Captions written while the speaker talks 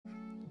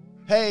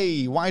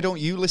Hey, why don't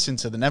you listen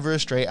to the Never a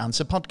Straight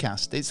Answer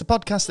podcast? It's a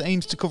podcast that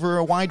aims to cover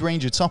a wide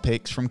range of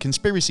topics from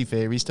conspiracy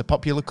theories to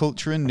popular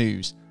culture and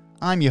news.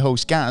 I'm your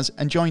host Gaz,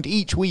 and joined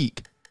each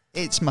week,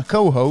 it's my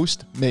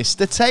co-host,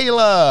 Mr.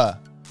 Taylor.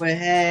 Well,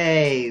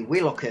 hey, we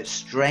look at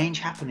strange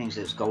happenings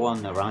that go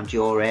on around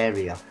your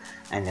area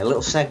and a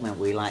little segment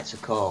we like to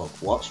call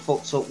What's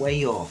Fucked Up Where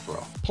You're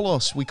From.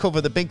 Plus, we cover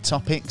the big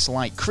topics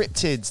like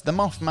cryptids, the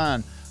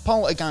Mothman,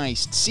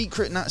 poltergeist,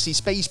 secret Nazi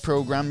space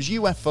programs,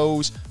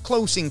 UFOs,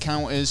 close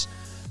encounters,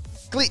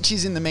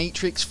 glitches in the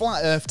Matrix,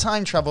 flat earth,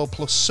 time travel,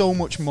 plus so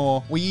much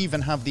more. We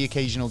even have the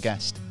occasional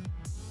guest.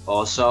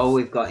 Also,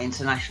 we've got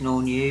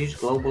international news,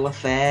 global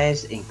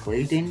affairs,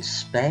 including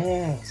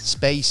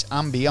space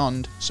And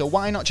beyond. So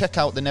why not check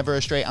out the Never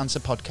a Straight Answer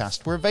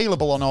podcast? We're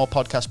available on all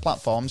podcast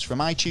platforms from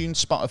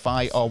iTunes,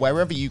 Spotify, or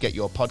wherever you get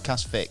your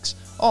podcast fix.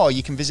 Or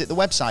you can visit the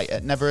website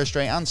at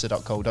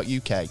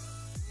neverastraightanswer.co.uk.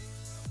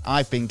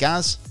 I've been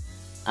Gaz.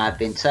 I've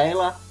been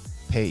Taylor.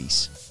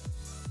 Peace.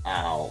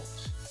 Out.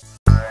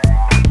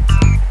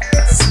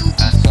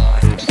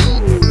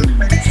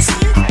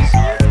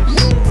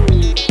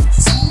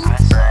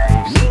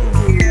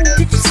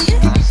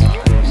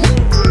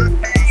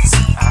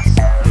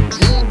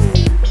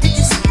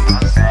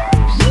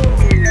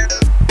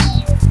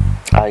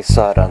 I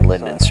saw it on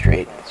Linden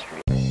Street.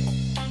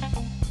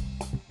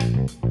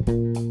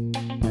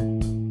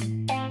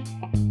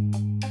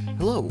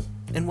 Hello,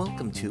 and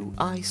welcome to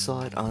I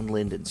Saw It on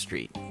Linden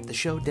Street, the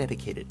show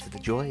dedicated to the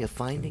joy of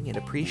finding and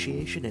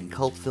appreciation in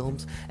cult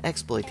films,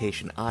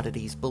 exploitation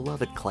oddities,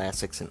 beloved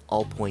classics, and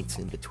all points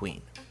in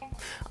between.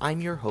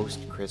 I'm your host,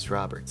 Chris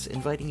Roberts,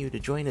 inviting you to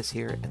join us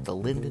here at the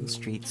Linden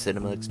Street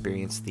Cinema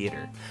Experience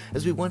Theater,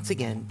 as we once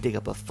again dig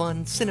up a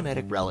fun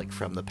cinematic relic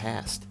from the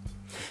past.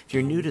 If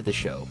you're new to the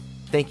show,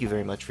 thank you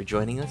very much for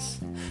joining us.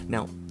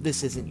 Now,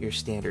 this isn't your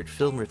standard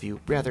film review,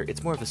 rather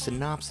it's more of a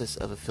synopsis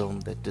of a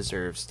film that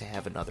deserves to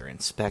have another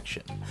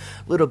inspection.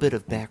 A little bit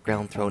of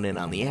background thrown in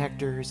on the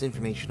actors,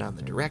 information on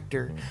the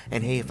director,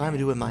 and hey, if I'm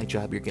doing my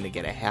job, you're gonna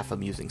get a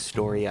half-amusing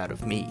story out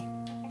of me.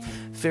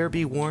 Fair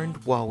be warned,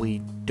 while we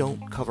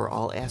don't cover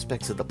all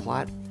aspects of the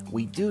plot,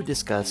 we do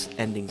discuss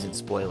endings and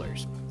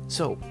spoilers.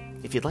 So,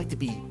 if you'd like to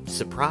be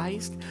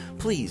surprised,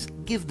 please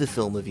give the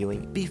film a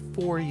viewing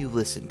before you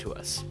listen to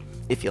us.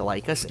 If you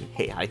like us, and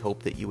hey, I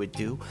hope that you would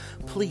do,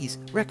 please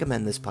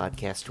recommend this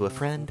podcast to a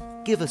friend,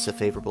 give us a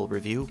favorable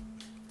review.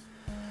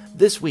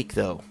 This week,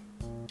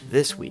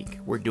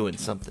 we're doing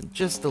something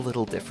just a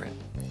little different,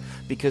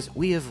 because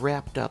we have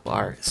wrapped up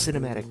our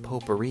cinematic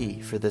potpourri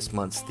for this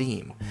month's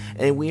theme,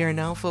 and we are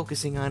now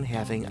focusing on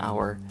having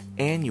our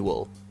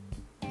annual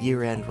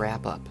year-end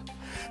wrap-up.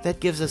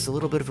 That gives us a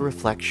little bit of a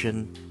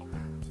reflection,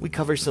 we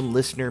cover some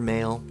listener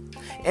mail,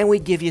 and we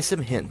give you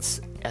some hints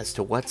as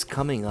to what's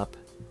coming up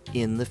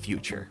in the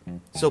future.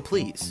 So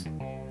please,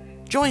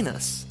 join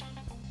us!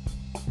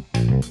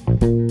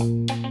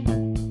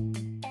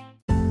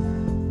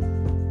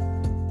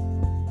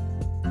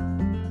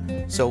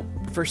 So,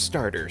 for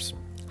starters,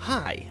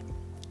 hi!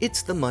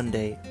 It's the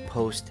Monday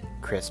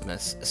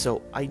post-Christmas,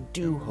 so I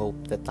do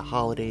hope that the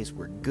holidays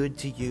were good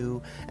to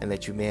you and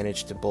that you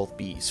managed to both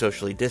be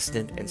socially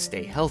distant and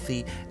stay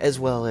healthy, as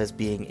well as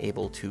being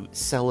able to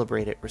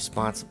celebrate it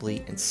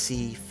responsibly and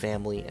see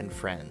family and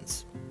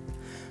friends.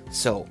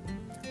 So,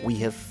 we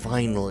have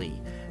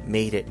finally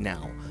made it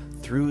now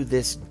through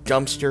this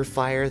dumpster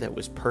fire that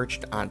was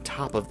perched on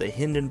top of the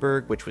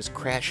Hindenburg, which was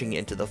crashing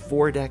into the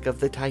foredeck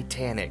of the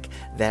Titanic.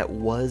 That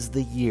was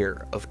the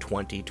year of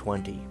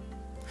 2020.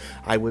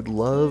 I would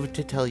love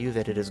to tell you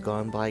that it has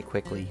gone by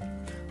quickly,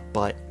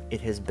 but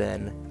it has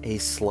been a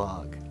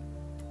slog.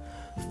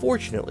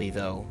 Fortunately,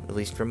 though, at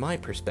least from my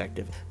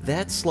perspective,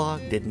 that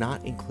slog did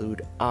not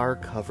include our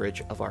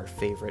coverage of our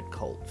favorite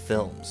cult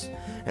films,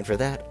 and for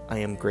that I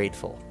am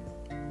grateful.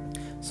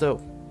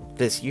 So,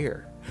 this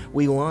year,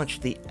 we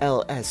launched the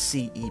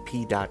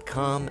LSCEP.com,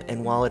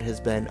 and while it has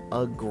been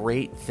a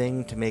great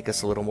thing to make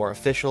us a little more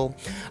official,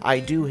 I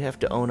do have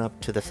to own up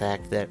to the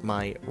fact that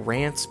my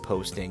rants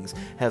postings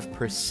have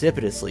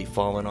precipitously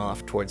fallen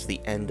off towards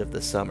the end of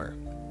the summer.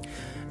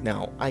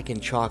 Now, I can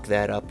chalk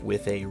that up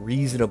with a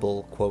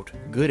reasonable, quote,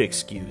 good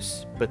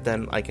excuse, but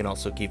then I can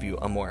also give you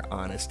a more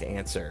honest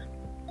answer.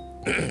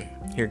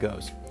 Here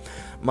goes.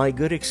 My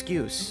good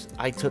excuse: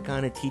 I took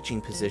on a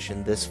teaching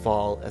position this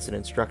fall as an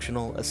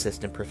instructional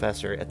assistant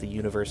professor at the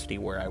university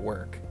where I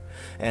work.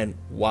 And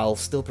while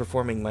still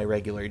performing my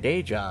regular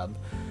day job,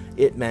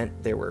 it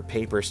meant there were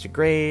papers to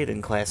grade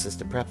and classes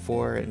to prep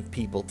for and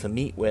people to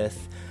meet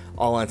with,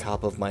 all on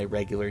top of my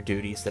regular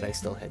duties that I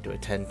still had to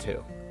attend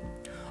to.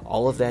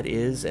 All of that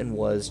is and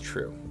was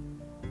true.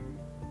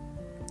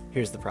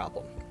 Here's the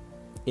problem.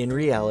 In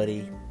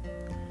reality,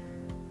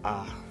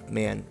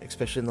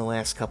 especially in the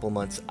last couple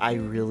months, I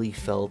really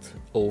felt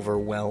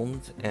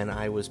overwhelmed, and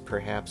I was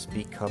perhaps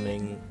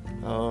becoming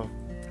a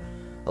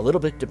little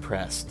bit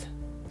depressed,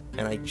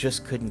 and I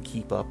just couldn't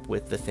keep up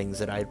with the things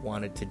that I'd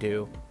wanted to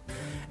do.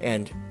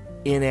 And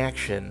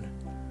inaction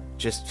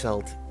just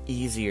felt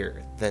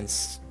easier than,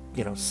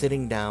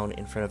 sitting down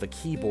in front of a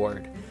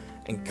keyboard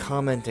and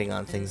commenting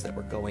on things that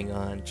were going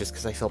on just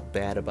because I felt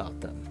bad about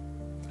them.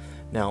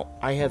 Now,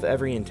 I have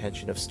every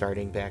intention of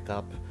starting back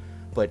up,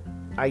 but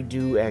I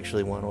do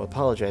actually want to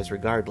apologize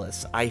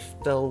regardless. I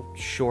fell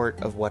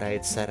short of what I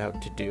had set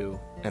out to do,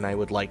 and I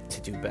would like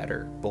to do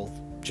better, both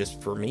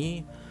just for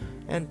me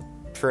and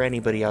for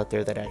anybody out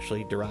there that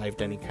actually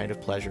derived any kind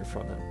of pleasure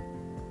from it.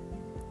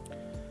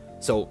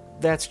 So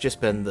that's just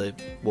been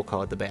we'll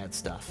call it the bad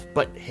stuff.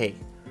 But hey,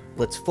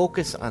 let's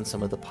focus on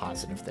some of the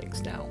positive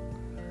things now.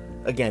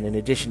 Again, in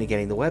addition to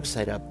getting the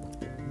website up,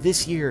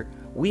 this year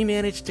we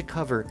managed to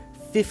cover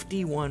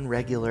 51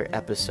 regular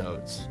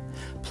episodes,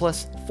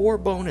 plus 4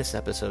 bonus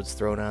episodes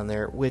thrown on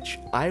there, which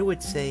I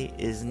would say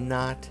is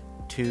not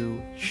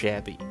too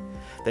shabby.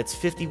 That's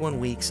 51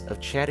 weeks of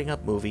chatting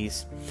up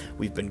movies.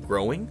 We've been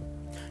growing,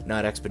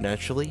 not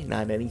exponentially,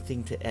 not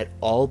anything to at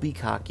all be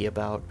cocky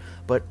about,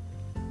 but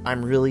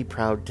I'm really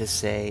proud to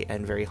say,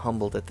 and very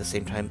humbled at the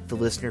same time, the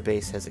listener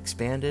base has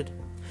expanded.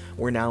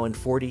 We're now in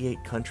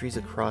 48 countries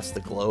across the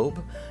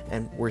globe,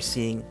 and we're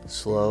seeing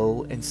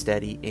slow and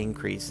steady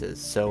increases.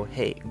 So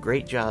hey,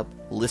 great job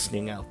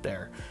listening out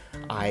there.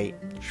 I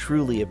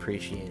truly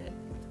appreciate it.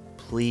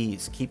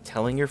 Please keep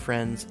telling your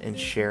friends and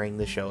sharing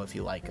the show if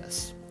you like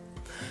us.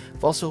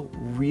 I've also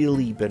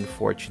really been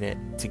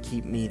fortunate to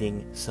keep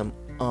meeting some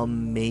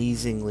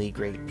amazingly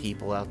great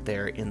people out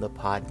there in the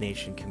Pod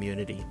Nation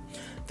community.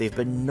 They've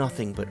been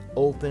nothing but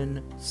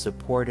open,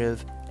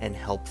 supportive, and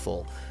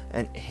helpful.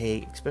 And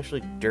hey,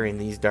 especially during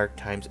these dark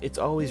times, it's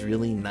always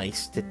really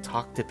nice to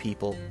talk to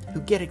people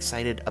who get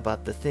excited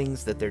about the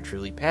things that they're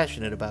truly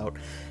passionate about,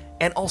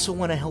 and also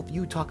want to help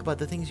you talk about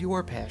the things you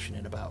are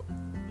passionate about.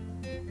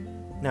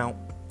 Now,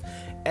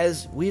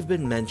 as we've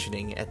been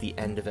mentioning at the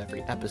end of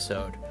every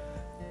episode,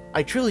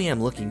 I truly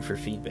am looking for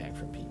feedback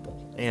from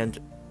people, and,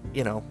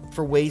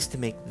 for ways to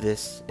make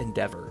this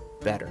endeavor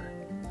better.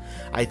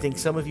 I think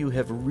some of you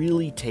have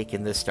really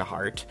taken this to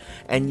heart,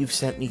 and you've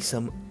sent me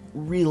some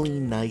really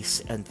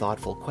nice and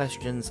thoughtful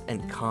questions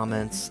and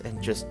comments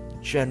and just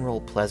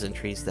general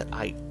pleasantries that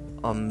I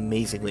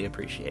amazingly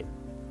appreciate.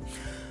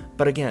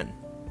 But again,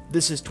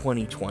 this is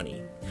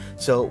 2020,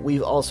 so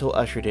we've also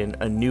ushered in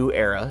a new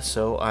era,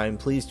 so I'm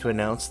pleased to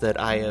announce that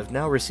I have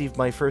now received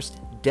my first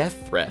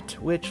death threat,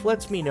 which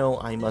lets me know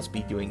I must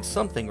be doing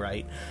something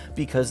right,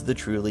 because the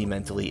truly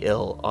mentally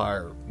ill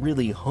are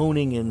really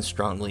honing in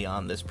strongly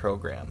on this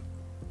program.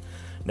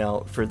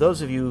 Now, for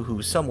those of you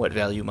who somewhat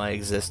value my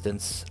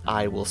existence,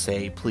 I will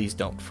say please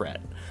don't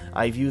fret.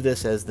 I view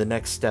this as the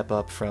next step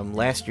up from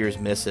last year's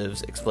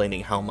missives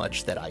explaining how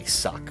much that I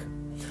suck.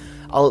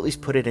 I'll at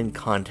least put it in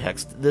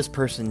context. This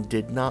person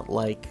did not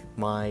like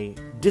my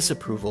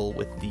disapproval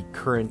with the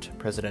current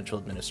presidential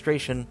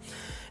administration,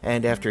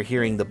 and after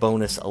hearing the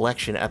bonus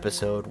election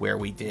episode where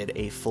we did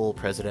a full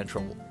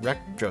presidential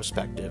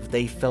retrospective,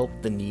 they felt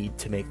the need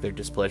to make their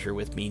displeasure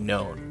with me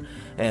known.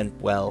 And,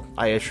 well,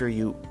 I assure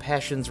you,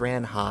 passions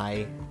ran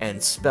high,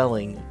 and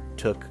spelling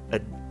took a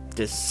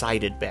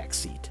decided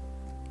backseat.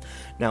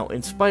 Now,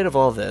 in spite of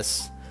all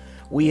this,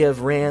 we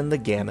have ran the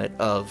gamut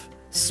of,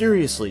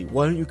 seriously,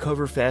 why don't you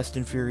cover Fast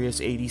and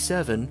Furious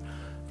 87,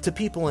 to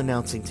people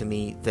announcing to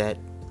me that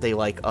they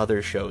like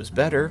other shows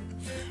better,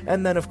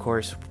 and then, of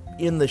course,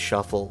 in the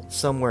shuffle,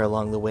 somewhere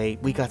along the way,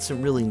 we got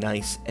some really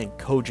nice and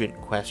cogent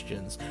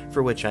questions,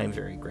 for which I am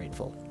very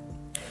grateful.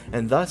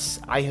 And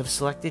thus, I have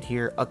selected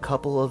here a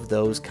couple of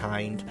those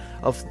kind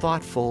of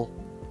thoughtful,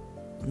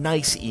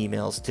 nice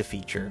emails to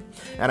feature,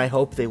 and I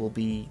hope they will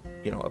be,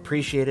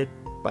 appreciated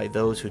by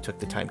those who took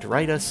the time to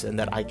write us, and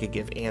that I could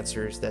give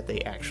answers that they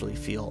actually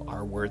feel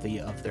are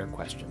worthy of their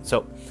question.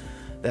 So,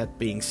 that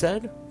being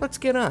said, let's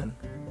get on.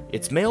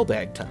 It's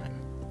mailbag time.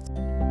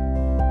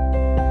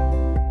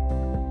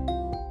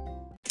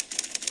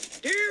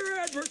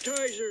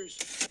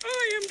 Advertisers,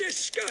 I am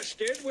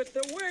disgusted with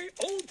the way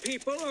old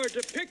people are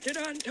depicted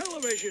on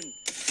television.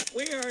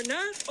 We are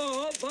not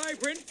all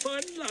vibrant,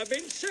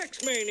 fun-loving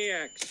sex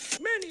maniacs.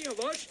 Many of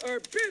us are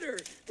bitter,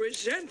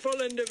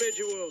 resentful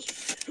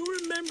individuals who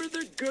remember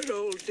the good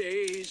old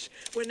days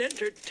when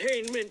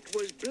entertainment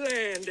was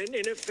bland and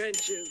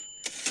inoffensive.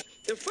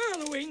 The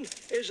following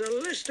is a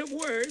list of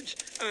words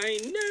I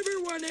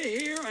never want to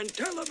hear on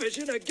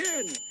television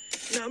again.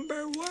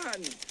 Number 1,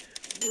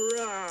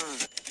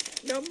 brah.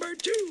 Number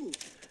 2,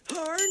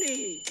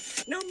 horny.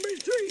 Number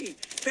 3,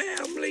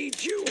 family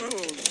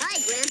jewels. Hi,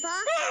 Grandpa.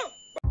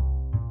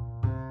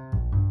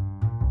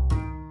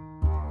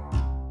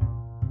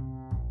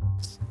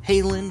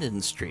 Hey, Linden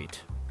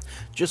Street.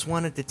 Just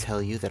wanted to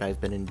tell you that I've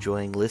been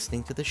enjoying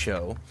listening to the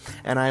show,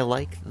 and I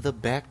like the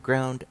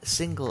background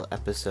single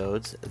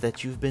episodes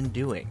that you've been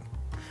doing.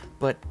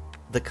 But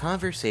the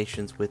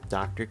conversations with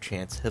Dr.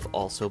 Chance have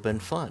also been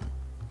fun.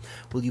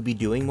 Will you be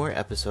doing more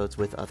episodes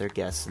with other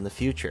guests in the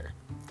future?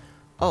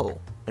 Oh,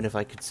 and if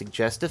I could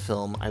suggest a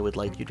film, I would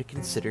like you to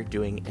consider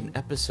doing an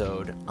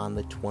episode on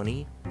the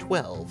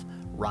 2012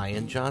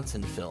 Rian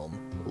Johnson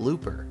film,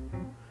 Looper.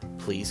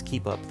 Please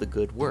keep up the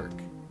good work.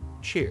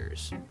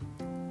 Cheers.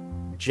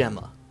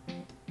 Gemma.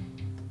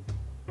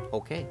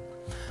 Okay.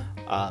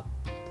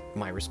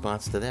 My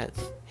response to that,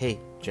 hey,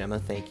 Gemma,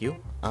 thank you.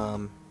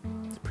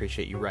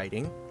 appreciate you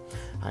writing.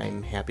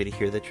 I'm happy to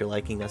hear that you're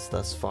liking us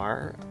thus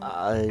far.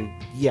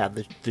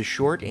 The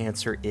short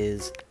answer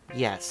is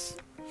yes.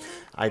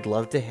 I'd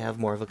love to have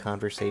more of a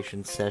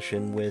conversation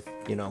session with,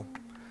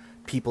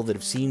 people that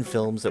have seen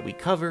films that we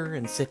cover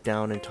and sit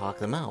down and talk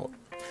them out.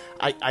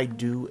 I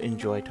do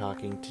enjoy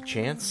talking to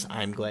Chance.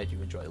 I'm glad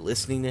you enjoy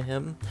listening to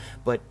him,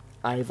 but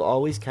I've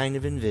always kind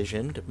of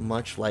envisioned,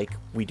 much like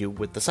we do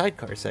with the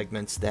sidecar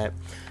segments, that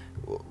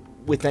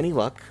with any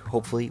luck,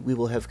 hopefully, we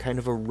will have kind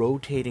of a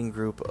rotating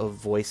group of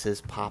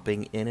voices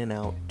popping in and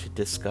out to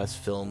discuss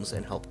films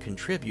and help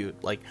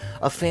contribute, like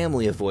a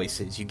family of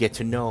voices you get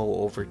to know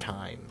over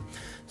time.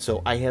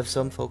 So I have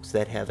some folks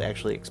that have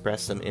actually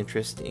expressed some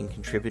interest in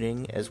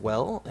contributing as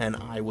well, and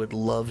I would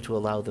love to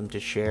allow them to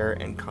share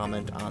and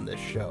comment on this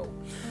show.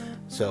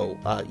 So,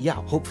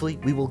 hopefully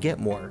we will get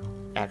more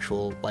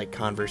actual,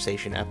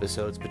 conversation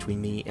episodes between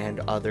me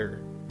and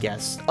other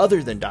guests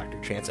other than Dr.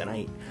 Chance,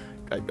 and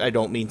I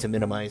don't mean to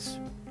minimize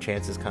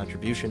Chance's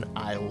contribution.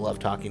 I love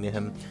talking to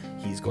him.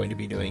 He's going to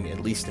be doing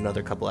at least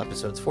another couple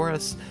episodes for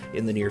us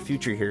in the near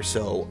future here,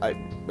 so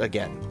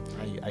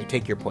I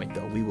take your point,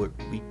 though.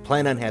 We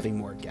plan on having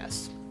more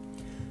guests.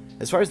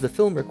 As far as the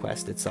film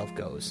request itself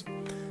goes,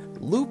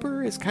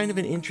 Looper is kind of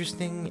an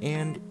interesting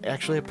and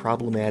actually a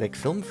problematic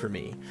film for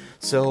me.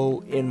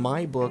 So in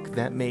my book,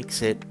 that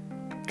makes it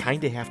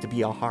kind of have to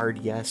be a hard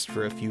yes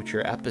for a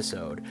future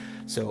episode.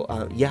 So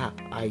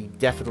I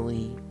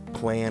definitely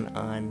plan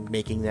on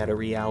making that a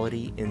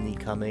reality in the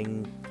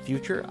coming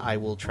future. I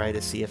will try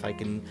to see if I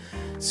can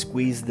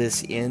squeeze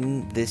this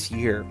in this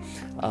year.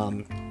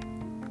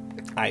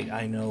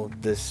 I know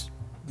this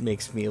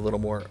makes me a little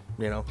more,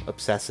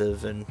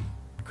 obsessive and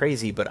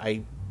crazy, but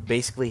I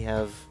basically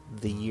have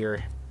the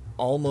year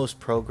almost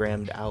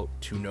programmed out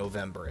to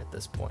November at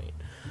this point.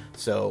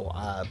 So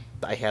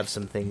I have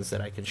some things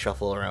that I can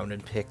shuffle around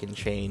and pick and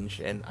change,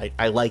 and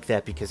I like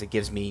that because it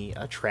gives me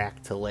a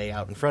track to lay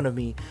out in front of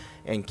me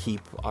and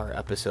keep our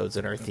episodes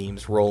and our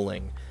themes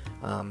rolling.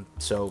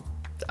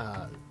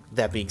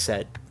 That being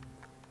said,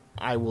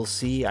 I will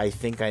see. I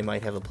think I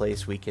might have a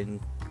place we can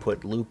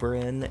put Looper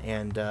in,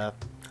 and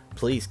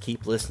please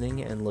keep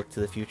listening and look to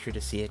the future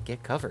to see it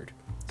get covered.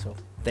 So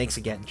thanks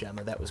again,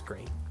 Gemma. That was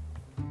great.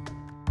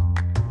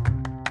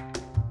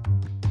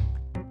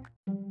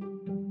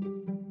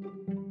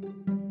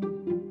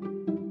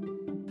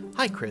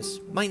 Hi Chris,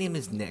 my name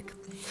is Nick,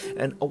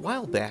 and a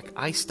while back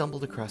I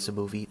stumbled across a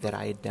movie that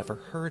I had never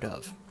heard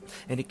of,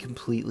 and it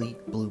completely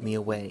blew me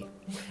away.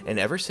 And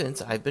ever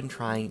since, I've been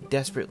trying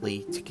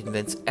desperately to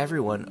convince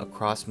everyone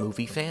across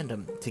movie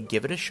fandom to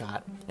give it a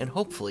shot and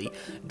hopefully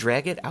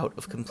drag it out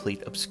of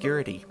complete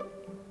obscurity.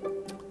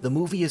 The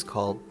movie is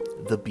called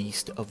The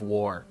Beast of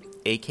War,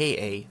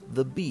 aka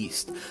The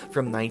Beast,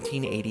 from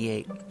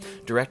 1988,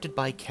 directed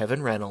by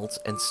Kevin Reynolds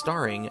and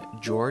starring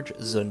George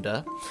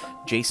Zunda,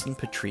 Jason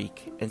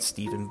Patric, and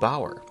Stephen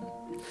Bauer.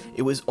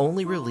 It was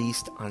only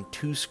released on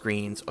 2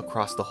 screens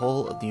across the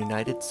whole of the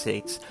United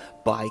States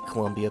by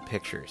Columbia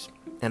Pictures.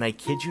 And I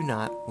kid you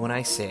not when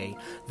I say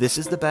this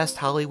is the best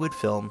Hollywood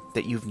film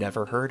that you've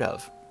never heard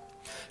of.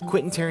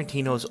 Quentin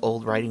Tarantino's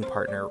old writing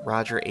partner,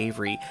 Roger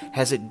Avary,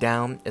 has it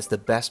down as the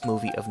best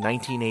movie of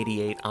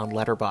 1988 on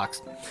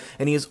Letterboxd,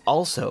 and he has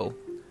also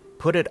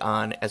put it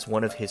on as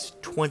one of his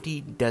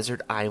 20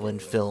 desert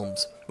island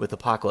films, with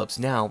Apocalypse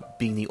Now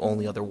being the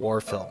only other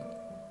war film.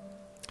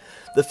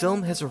 The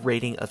film has a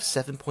rating of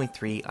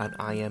 7.3 on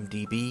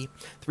IMDb,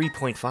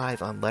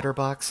 3.5 on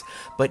Letterboxd,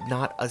 but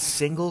not a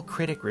single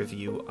critic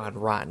review on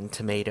Rotten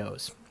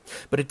Tomatoes.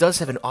 But it does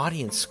have an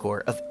audience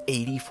score of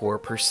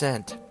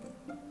 84%.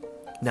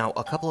 Now,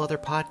 a couple other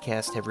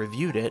podcasts have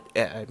reviewed it,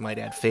 I might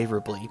add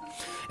favorably,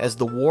 as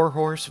The War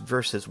Horse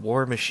vs.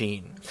 War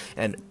Machine,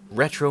 and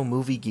Retro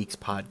Movie Geeks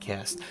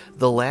podcast,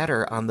 the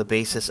latter on the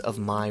basis of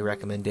my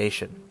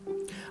recommendation.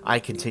 I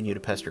continue to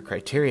pester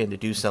Criterion to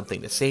do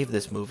something to save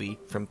this movie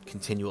from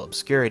continual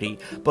obscurity,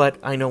 but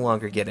I no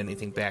longer get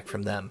anything back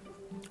from them.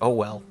 Oh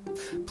well.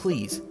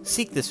 Please,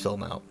 seek this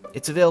film out.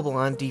 It's available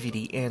on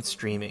DVD and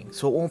streaming,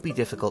 so it won't be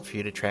difficult for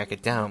you to track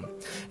it down.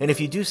 And if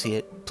you do see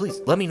it,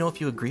 please let me know if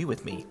you agree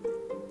with me.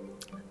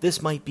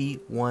 This might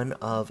be one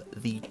of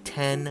the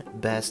 10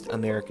 best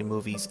American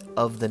movies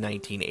of the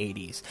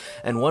 1980s,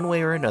 and one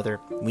way or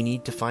another, we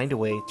need to find a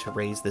way to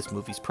raise this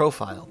movie's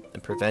profile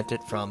and prevent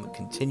it from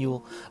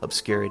continual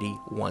obscurity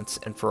once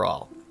and for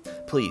all.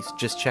 Please,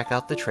 just check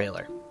out the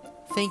trailer.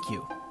 Thank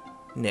you,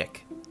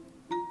 Nick.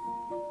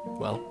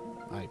 Well,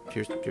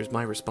 here's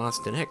my response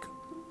to Nick.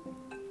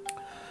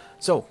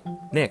 So,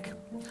 Nick,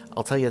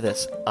 I'll tell you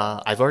this.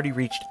 I've already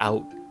reached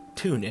out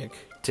to Nick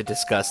to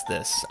discuss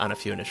this on a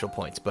few initial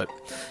points, but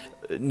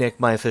Nick,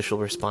 my official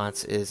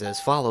response is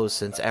as follows,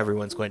 since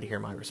everyone's going to hear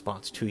my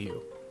response to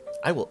you.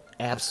 I will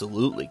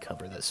absolutely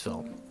cover this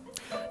film.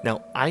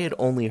 Now, I had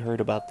only heard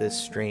about this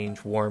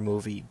strange war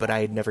movie, but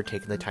I had never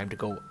taken the time to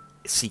go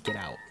seek it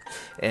out.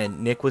 And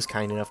Nick was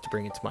kind enough to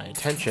bring it to my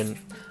attention,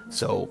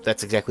 so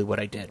that's exactly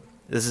what I did.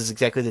 This is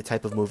exactly the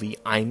type of movie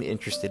I'm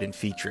interested in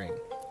featuring.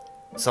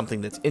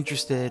 Something that's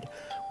interested,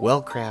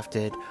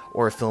 well-crafted,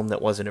 or a film that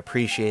wasn't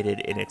appreciated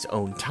in its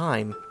own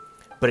time,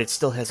 but it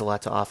still has a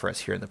lot to offer us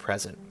here in the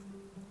present.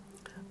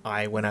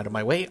 I went out of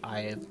my way,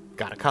 I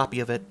got a copy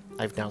of it,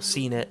 I've now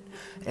seen it,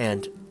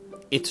 and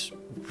it's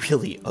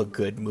really a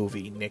good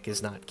movie. Nick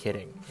is not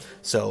kidding.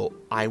 So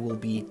I will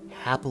be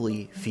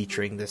happily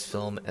featuring this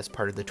film as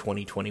part of the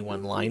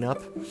 2021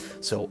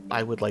 lineup. So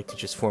I would like to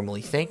just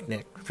formally thank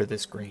Nick for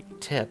this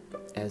great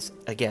tip, as,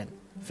 again,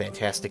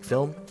 fantastic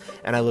film,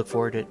 and I look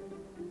forward to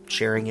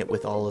sharing it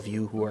with all of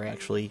you who are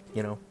actually,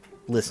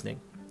 listening.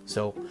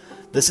 So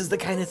this is the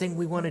kind of thing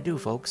we want to do,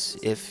 folks.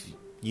 If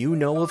you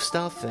know of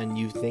stuff and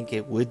you think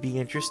it would be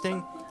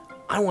interesting,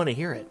 I want to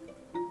hear it.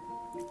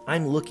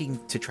 I'm looking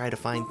to try to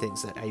find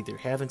things that I either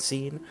haven't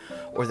seen,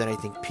 or that I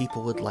think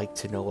people would like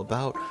to know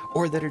about,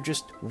 or that are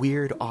just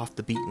weird, off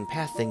the beaten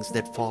path things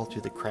that fall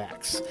through the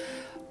cracks.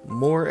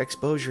 More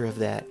exposure of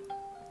that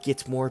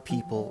gets more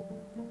people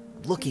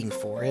looking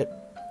for it,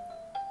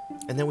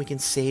 and then we can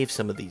save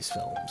some of these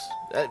films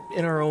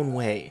in our own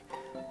way,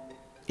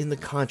 in the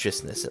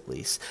consciousness at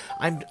least.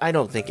 I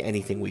don't think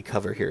anything we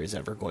cover here is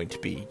ever going to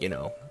be,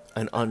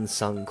 an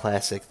unsung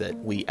classic that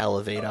we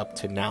elevate up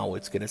to now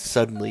it's going to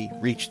suddenly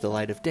reach the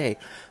light of day.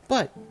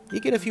 But you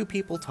get a few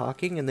people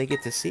talking and they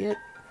get to see it,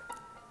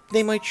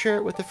 they might share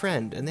it with a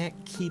friend, and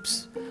that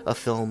keeps a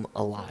film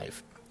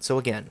alive. So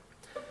again,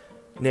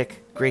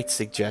 Nick, great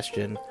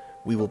suggestion.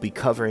 We will be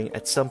covering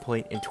at some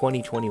point in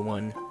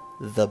 2021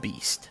 The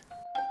Beast.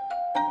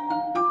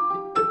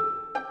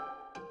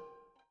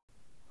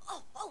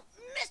 Oh,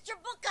 Mr.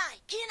 Buckeye,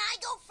 can I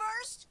go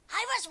first?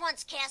 I was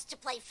once cast to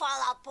play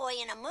Fallout Boy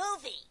in a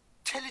movie.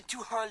 Tell it to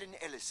Harlan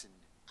Ellison.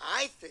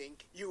 I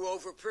think you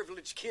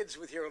overprivileged kids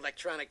with your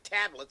electronic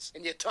tablets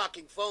and your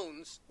talking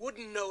phones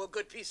wouldn't know a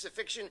good piece of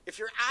fiction if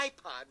your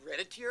iPod read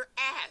it to your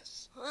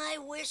ass. I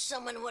wish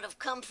someone would have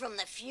come from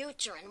the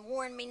future and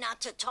warned me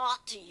not to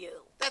talk to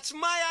you. That's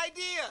my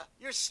idea.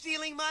 You're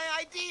stealing my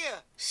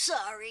idea.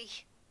 Sorry.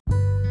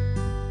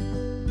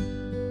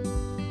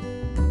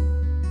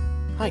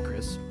 Hi,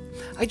 Chris.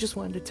 I just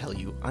wanted to tell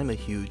you I'm a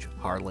huge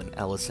Harlan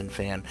Ellison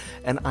fan,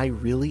 and I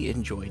really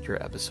enjoyed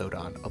your episode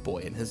on A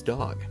Boy and His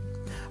Dog.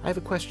 I have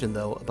a question,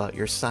 though, about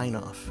your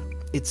sign-off.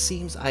 It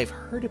seems I've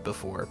heard it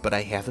before, but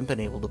I haven't been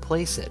able to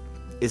place it.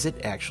 Is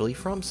it actually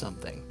from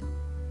something?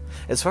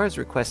 As far as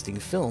requesting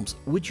films,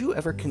 would you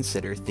ever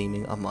consider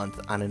theming a month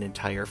on an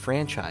entire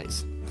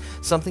franchise?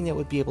 Something that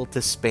would be able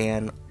to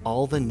span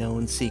all the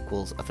known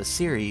sequels of a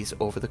series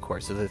over the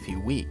course of a few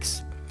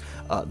weeks.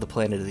 The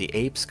Planet of the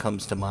Apes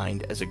comes to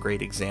mind as a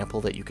great example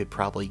that you could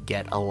probably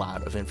get a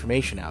lot of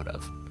information out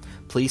of.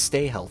 Please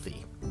stay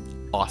healthy.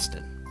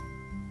 Austin.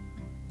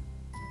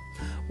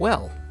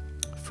 Well,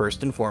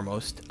 first and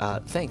foremost,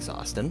 thanks,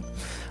 Austin.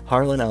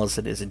 Harlan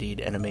Ellison is indeed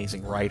an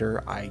amazing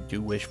writer. I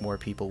do wish more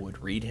people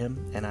would read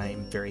him, and I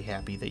am very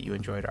happy that you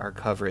enjoyed our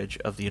coverage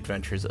of the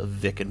adventures of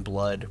Vic and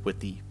Blood with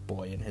the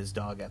Boy and His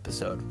Dog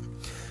episode.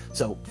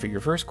 So, for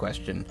your first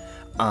question,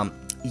 that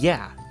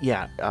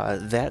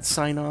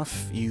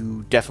sign-off,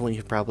 you definitely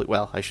have probably,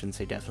 well, I shouldn't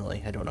say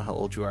definitely, I don't know how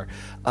old you are,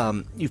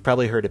 you've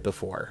probably heard it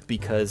before,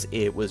 because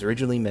it was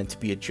originally meant to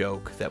be a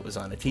joke that was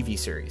on a TV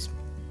series.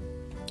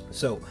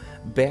 So,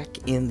 back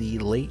in the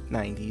late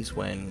 90s,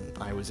 when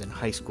I was in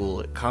high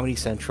school, Comedy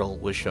Central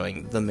was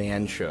showing The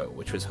Man Show,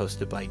 which was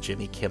hosted by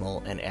Jimmy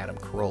Kimmel and Adam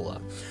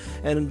Carolla.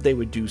 And they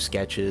would do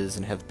sketches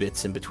and have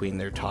bits in between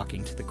their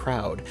talking to the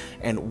crowd.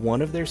 And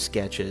one of their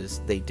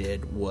sketches they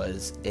did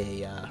was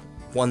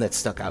one that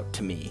stuck out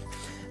to me.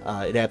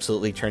 It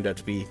absolutely turned out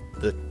to be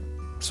the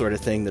sort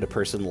of thing that a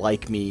person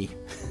like me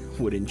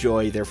would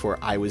enjoy, therefore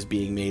I was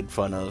being made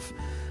fun of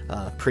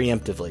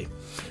preemptively.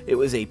 It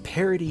was a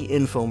parody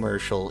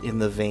infomercial in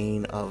the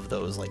vein of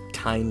those like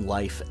Time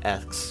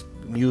Life-esque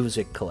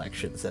music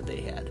collections that they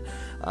had.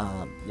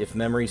 If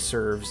memory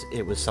serves,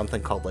 it was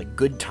something called like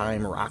Good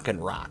Time Rockin'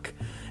 Rock,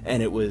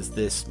 and it was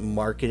this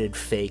marketed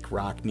fake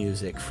rock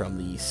music from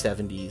the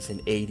 70s and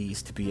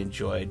 80s to be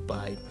enjoyed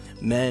by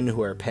men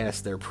who are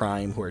past their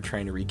prime, who are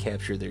trying to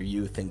recapture their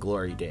youth and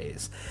glory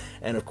days.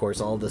 And of course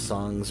all the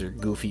songs are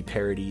goofy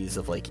parodies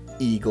of like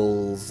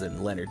Eagles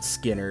and Leonard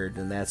Skinner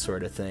and that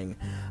sort of thing.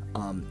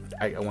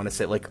 I want to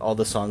say like all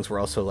the songs were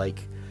also like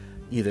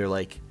either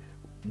like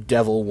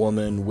Devil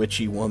Woman,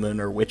 Witchy Woman,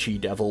 or Witchy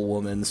Devil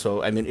Woman.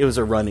 So I mean it was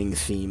a running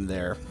theme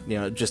there,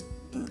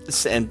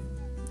 and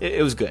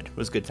it was good. It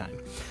was a good time.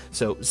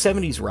 So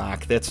 70s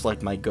rock, that's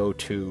like my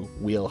go-to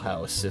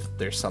wheelhouse if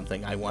there's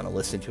something I want to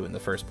listen to in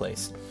the first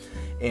place.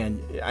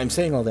 And I'm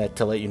saying all that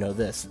to let you know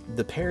this.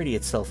 The parody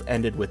itself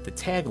ended with the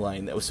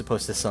tagline that was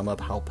supposed to sum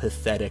up how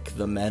pathetic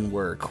the men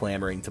were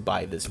clamoring to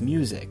buy this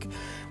music,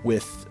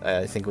 with,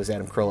 I think it was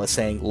Adam Carolla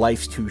saying,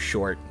 "Life's too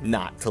short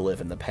not to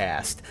live in the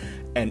past."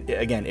 And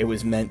again, it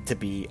was meant to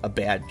be a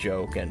bad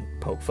joke and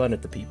poke fun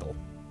at the people.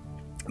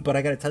 But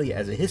I gotta tell you,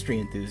 as a history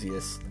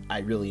enthusiast, I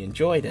really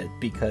enjoyed it,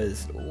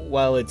 because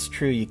while it's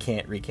true you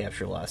can't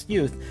recapture lost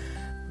youth,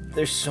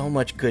 there's so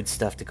much good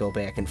stuff to go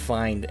back and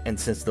find, and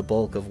since the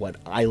bulk of what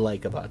I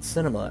like about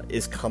cinema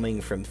is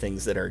coming from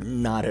things that are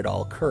not at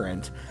all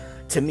current,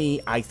 to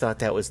me, I thought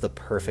that was the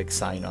perfect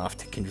sign-off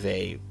to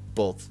convey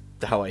both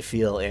how I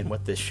feel and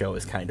what this show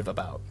is kind of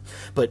about.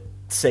 But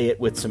say it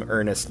with some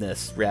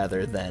earnestness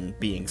rather than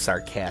being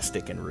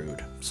sarcastic and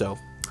rude. So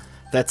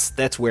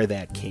that's where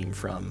that came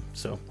from.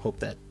 So hope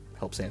that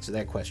helps answer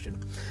that question.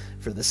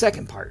 For the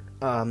second part,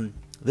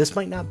 this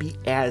might not be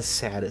as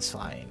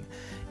satisfying.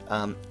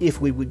 If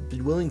we would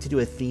be willing to do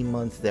a theme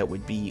month that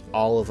would be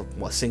all of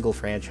a single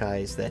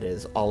franchise, that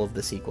is all of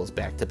the sequels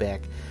back to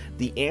back,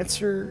 the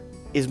answer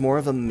is more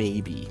of a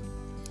maybe.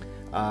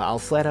 I'll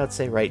flat out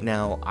say right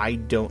now, I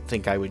don't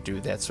think I would do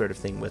that sort of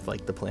thing with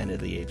like the Planet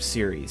of the Apes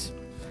series.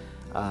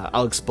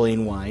 I'll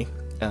explain why.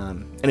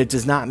 And it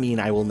does not mean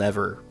I will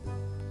never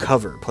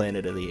cover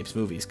Planet of the Apes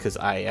movies, because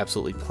I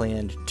absolutely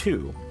planned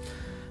to.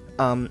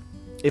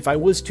 If I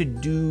was to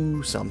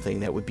do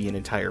something that would be an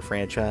entire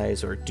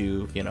franchise, or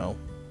do,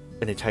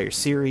 an entire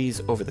series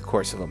over the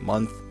course of a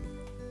month,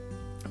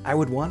 I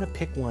would want to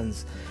pick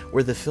ones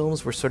where the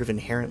films were sort of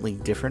inherently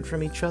different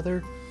from each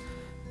other,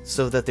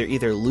 so that they're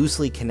either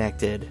loosely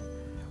connected,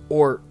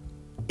 or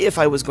if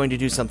I was going to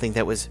do something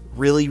that was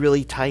really,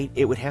 really tight,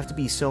 it would have to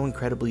be so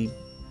incredibly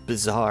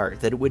bizarre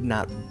that it would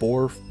not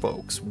bore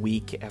folks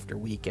week after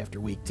week after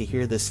week to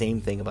hear the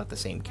same thing about the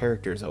same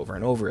characters over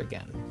and over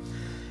again.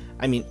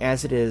 I mean,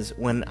 as it is,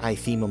 when I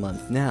theme a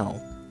month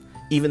now,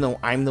 even though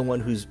I'm the one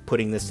who's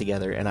putting this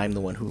together and I'm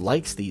the one who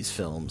likes these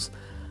films,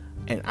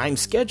 and I'm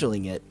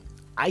scheduling it,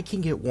 I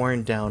can get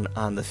worn down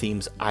on the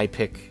themes I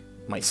pick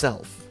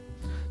myself.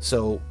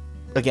 So,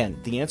 again,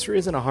 the answer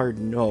isn't a hard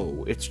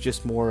no, it's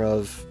just more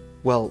of,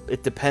 well,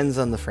 it depends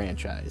on the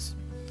franchise.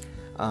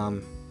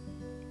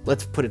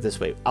 Let's put it this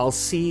way, I'll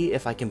see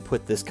if I can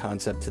put this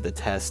concept to the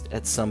test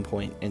at some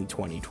point in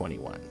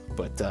 2021,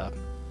 but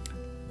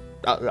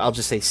I'll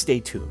just say stay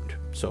tuned.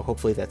 So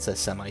hopefully that's a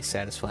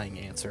semi-satisfying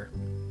answer.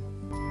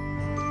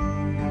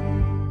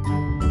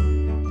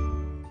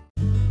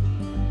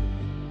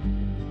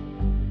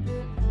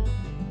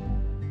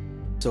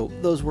 So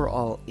those were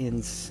all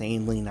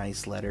insanely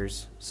nice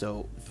letters,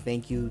 so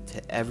thank you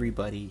to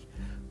everybody,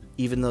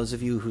 even those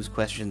of you whose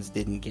questions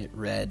didn't get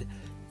read.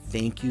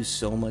 Thank you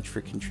so much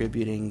for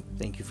contributing.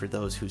 Thank you for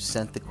those who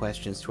sent the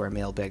questions to our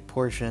mailbag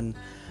portion.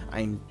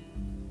 I'm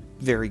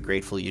very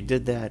grateful you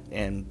did that,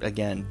 and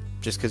again,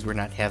 just because we're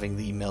not having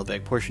the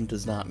mailbag portion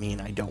does not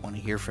mean I don't want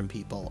to hear from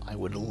people. I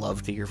would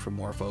love to hear from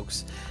more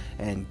folks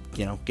and,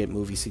 get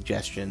movie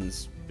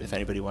suggestions. If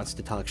anybody wants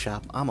to talk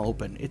shop, I'm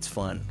open. It's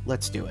fun.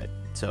 Let's do it.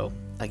 So,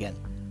 again,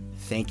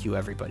 thank you,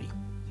 everybody.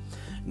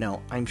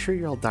 Now, I'm sure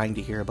you're all dying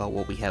to hear about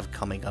what we have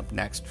coming up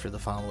next for the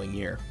following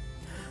year.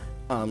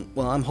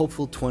 Well, I'm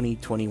hopeful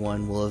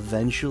 2021 will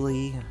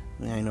eventually,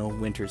 I know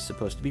winter's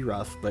supposed to be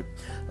rough, but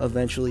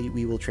eventually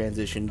we will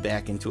transition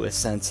back into a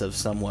sense of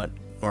somewhat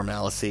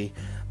normalcy.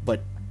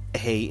 But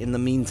hey, in the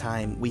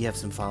meantime, we have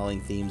some following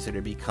themes that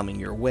are be coming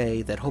your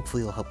way that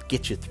hopefully will help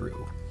get you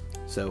through.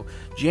 So,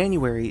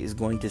 January is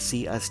going to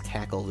see us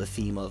tackle the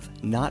theme of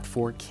Not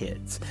For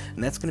Kids,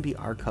 and that's going to be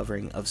our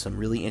covering of some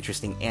really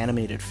interesting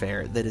animated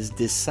fare that is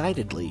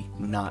decidedly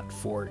not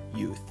for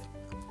youth.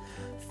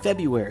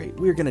 February,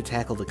 we're going to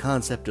tackle the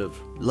concept of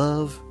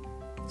love,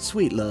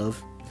 sweet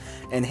love,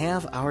 and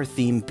have our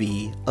theme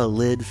be a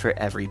lid for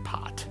every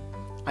pot.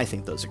 I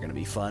think those are going to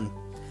be fun.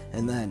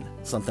 And then,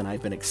 something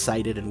I've been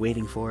excited and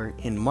waiting for,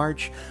 in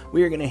March,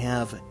 we are going to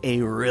have a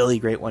really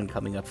great one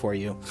coming up for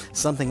you,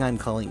 something I'm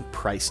calling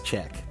Price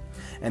Check.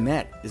 And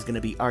that is going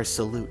to be our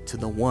salute to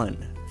the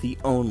one, the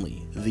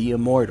only, the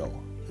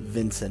immortal,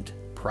 Vincent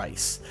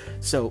Price.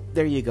 So,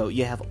 there you go,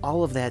 you have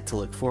all of that to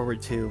look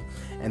forward to,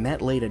 and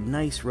that laid a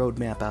nice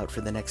roadmap out for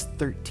the next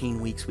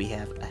 13 weeks we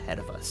have ahead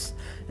of us.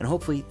 And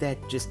hopefully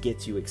that just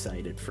gets you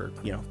excited for,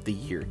 the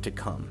year to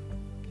come.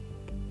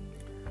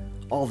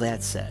 All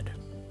that said,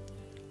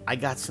 I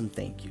got some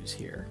thank yous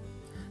here.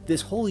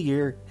 This whole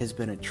year has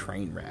been a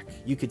train wreck.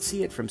 You could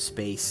see it from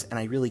space, and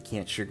I really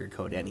can't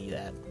sugarcoat any of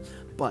that.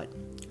 But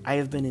I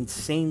have been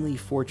insanely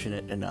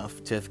fortunate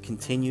enough to have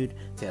continued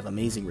to have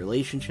amazing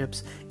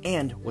relationships,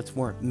 and what's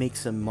more, make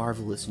some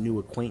marvelous new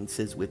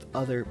acquaintances with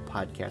other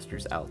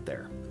podcasters out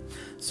there.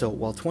 So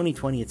while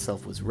 2020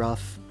 itself was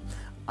rough,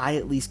 I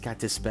at least got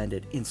to spend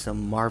it in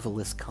some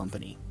marvelous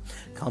company.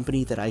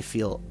 Company that I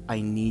feel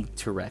I need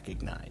to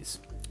recognize.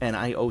 And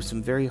I owe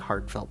some very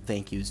heartfelt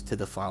thank yous to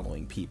the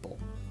following people.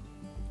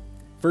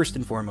 First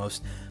and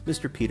foremost,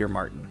 Mr. Peter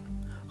Martin,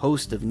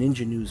 host of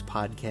Ninja News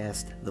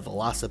Podcast, the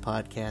Velasa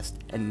Podcast,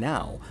 and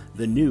now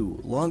the new,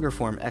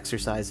 longer-form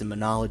exercise in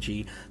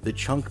monology, the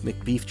Chunk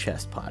McBeef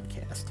Chest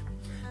Podcast.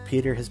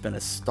 Peter has been a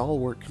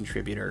stalwart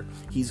contributor.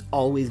 He's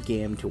always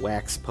game to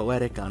wax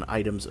poetic on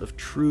items of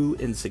true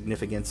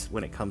insignificance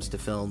when it comes to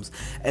films,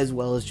 as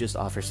well as just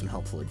offer some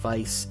helpful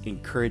advice,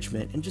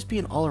 encouragement, and just be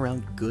an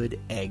all-around good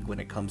egg when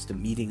it comes to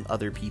meeting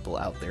other people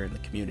out there in the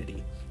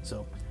community.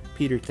 So,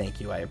 Peter, thank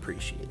you. I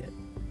appreciate it.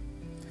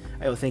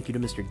 I owe thank you to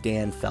Mr.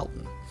 Dan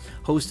Felton,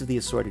 host of the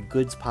Assorted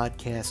Goods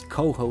Podcast,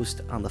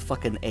 co-host on the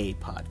Fucking A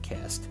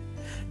Podcast.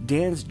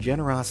 Dan's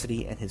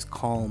generosity and his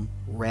calm,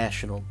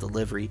 rational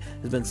delivery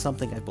has been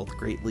something I've both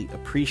greatly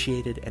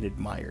appreciated and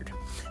admired.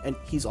 And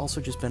he's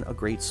also just been a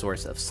great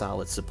source of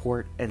solid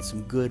support and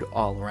some good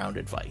all-around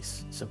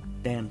advice. So,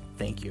 Dan,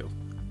 thank you.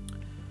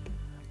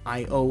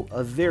 I owe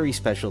a very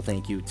special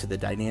thank you to the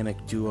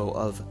dynamic duo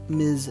of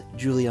Ms.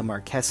 Julia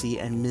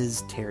Marchesi and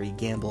Ms. Terry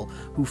Gamble,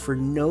 who for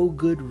no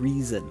good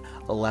reason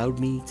allowed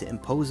me to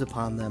impose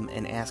upon them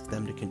and ask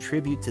them to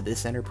contribute to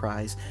this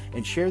enterprise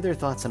and share their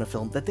thoughts on a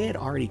film that they had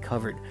already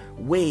covered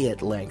way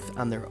at length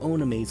on their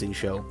own amazing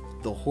show,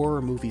 The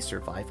Horror Movie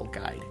Survival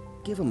Guide.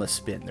 Give them a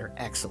spin, they're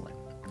excellent.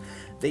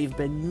 They've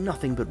been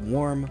nothing but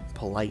warm,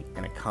 polite,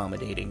 and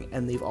accommodating,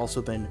 and they've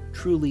also been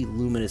truly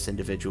luminous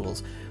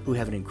individuals who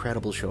have an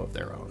incredible show of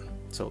their own.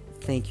 So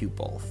thank you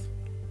both.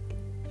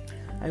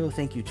 I owe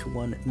thank you to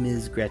one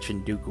Ms.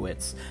 Gretchen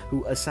Dukowitz,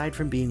 who, aside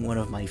from being one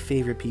of my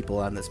favorite people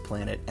on this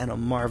planet and a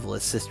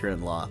marvelous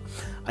sister-in-law,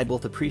 I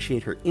both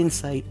appreciate her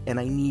insight and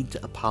I need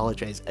to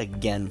apologize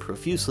again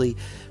profusely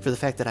for the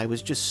fact that I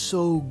was just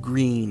so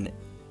green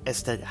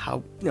as to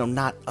how,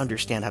 not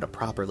understand how to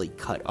properly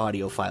cut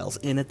audio files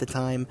in at the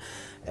time.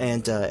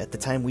 And at the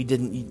time, we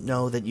didn't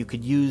know that you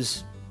could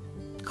use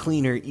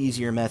cleaner,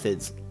 easier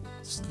methods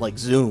like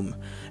Zoom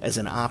as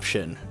an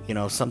option.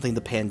 Something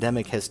the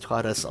pandemic has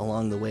taught us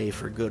along the way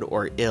for good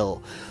or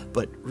ill.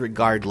 But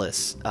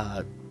regardless,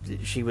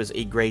 she was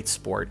a great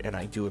sport, and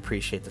I do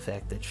appreciate the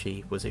fact that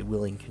she was a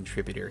willing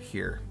contributor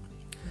here.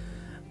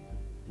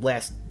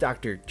 Last,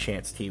 Dr.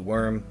 Chance T.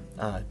 Worm.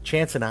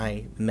 Chance and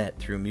I met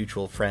through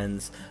mutual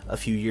friends a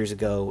few years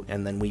ago,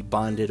 and then we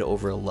bonded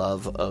over a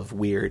love of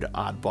weird,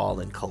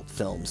 oddball, and cult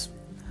films.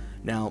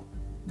 Now,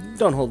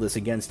 don't hold this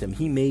against him.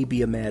 He may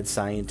be a mad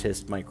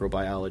scientist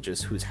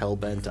microbiologist who's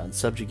hell-bent on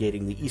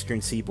subjugating the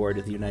eastern seaboard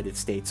of the United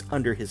States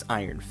under his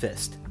iron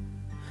fist.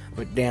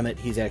 But damn it,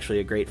 he's actually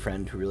a great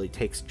friend who really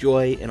takes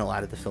joy in a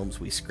lot of the films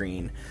we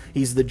screen.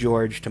 He's the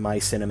George to my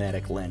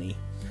cinematic Lenny.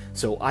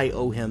 So I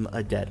owe him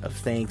a debt of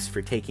thanks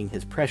for taking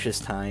his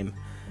precious time,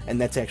 and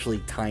that's actually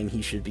time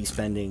he should be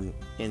spending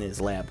in his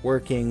lab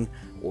working,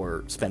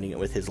 or spending it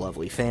with his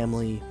lovely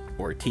family,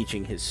 or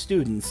teaching his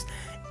students,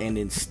 and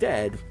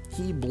instead,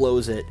 he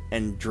blows it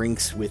and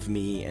drinks with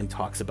me and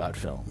talks about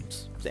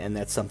films. And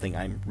that's something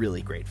I'm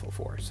really grateful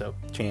for. So,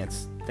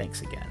 Chance,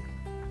 thanks again.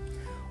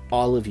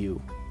 All of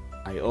you,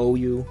 I owe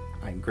you,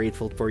 I'm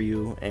grateful for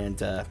you,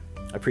 and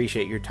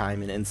appreciate your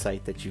time and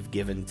insight that you've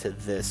given to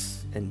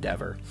this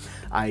endeavor.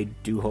 I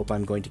do hope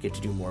I'm going to get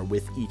to do more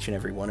with each and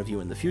every one of you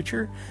in the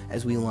future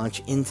as we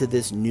launch into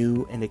this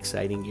new and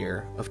exciting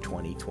year of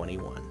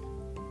 2021.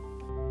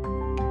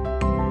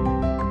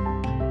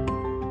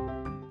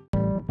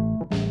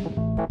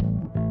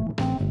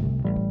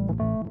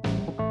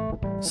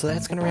 So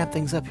that's going to wrap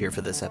things up here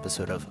for this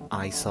episode of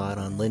I Saw It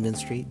on Linden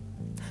Street.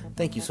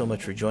 Thank you so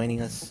much for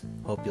joining us.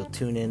 Hope you'll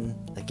tune in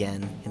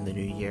again in the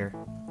new year.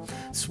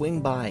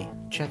 Swing by,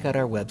 check out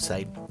our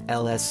website,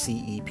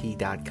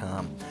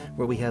 lscep.com,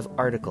 where we have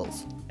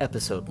articles,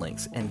 episode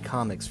links, and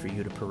comics for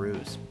you to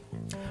peruse.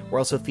 We're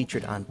also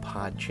featured on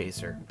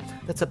Podchaser.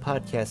 That's a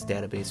podcast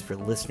database for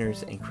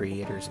listeners and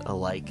creators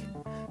alike.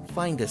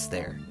 Find us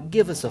there,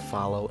 give us a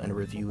follow and a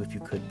review if you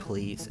could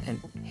please,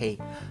 and hey,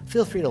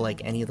 feel free to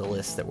like any of the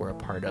lists that we're a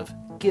part of.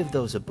 Give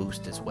those a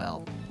boost as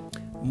well.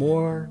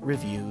 More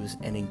reviews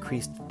and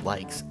increased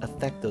likes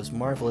affect those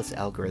marvelous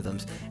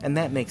algorithms, and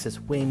that makes us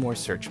way more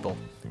searchable,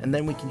 and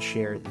then we can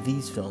share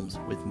these films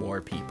with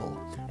more people.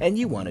 And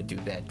you want to do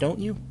that, don't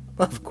you?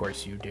 Of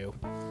course you do.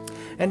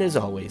 And as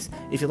always,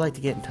 if you'd like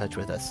to get in touch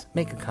with us,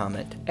 make a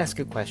comment, ask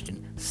a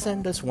question,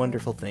 send us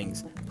wonderful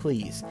things,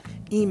 please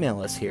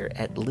email us here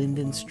at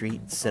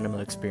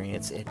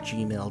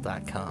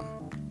lindenstreetcinemaexperience@gmail.com.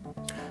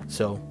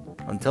 So,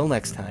 until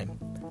next time,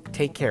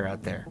 take care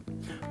out there.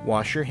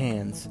 Wash your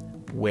hands,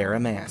 wear a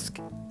mask,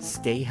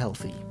 stay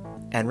healthy,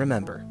 and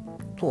remember,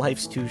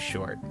 life's too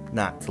short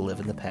not to live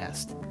in the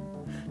past.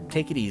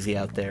 Take it easy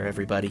out there,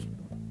 everybody.